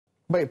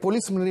Baik,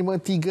 polis menerima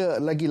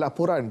 3 lagi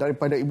laporan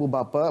daripada ibu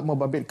bapa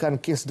membabitkan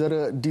kes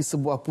dera di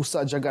sebuah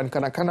pusat jagaan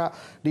kanak-kanak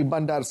di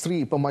Bandar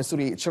Seri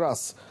Permaisuri,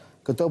 Cheras.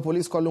 Ketua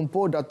Polis Kuala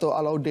Lumpur, Dato'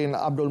 Alauddin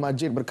Abdul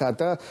Majid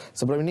berkata,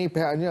 sebelum ini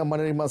pihaknya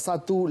menerima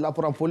 1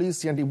 laporan polis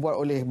yang dibuat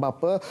oleh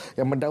bapa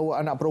yang mendakwa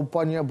anak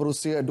perempuannya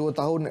berusia 2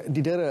 tahun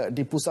didera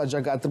di pusat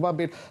jagaan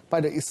terbabit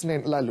pada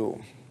Isnin lalu.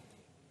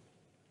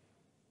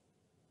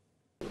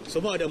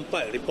 Semua ada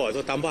 4 report,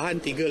 so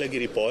tambahan 3 lagi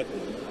report.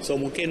 So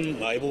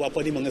mungkin ibu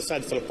bapa ni mengesan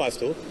selepas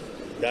tu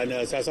dan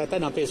siasatan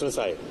hampir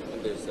selesai.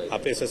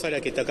 Hampir selesai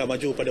dan kita akan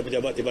maju pada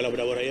pejabat Timbalan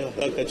Berdakwa Raya.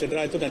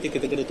 Kecederaan itu nanti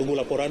kita kena tunggu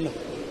laporan lah.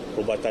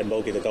 Perubatan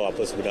baru kita tahu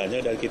apa sebenarnya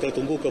dan kita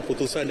tunggu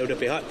keputusan daripada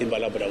pihak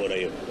Timbalan Berdakwa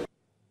Raya.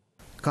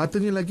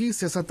 Katanya lagi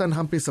siasatan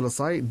hampir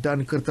selesai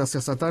dan kertas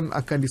siasatan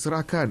akan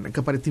diserahkan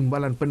kepada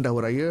Timbalan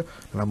Pendakwa Raya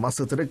dalam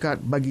masa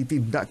terdekat bagi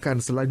tindakan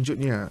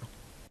selanjutnya.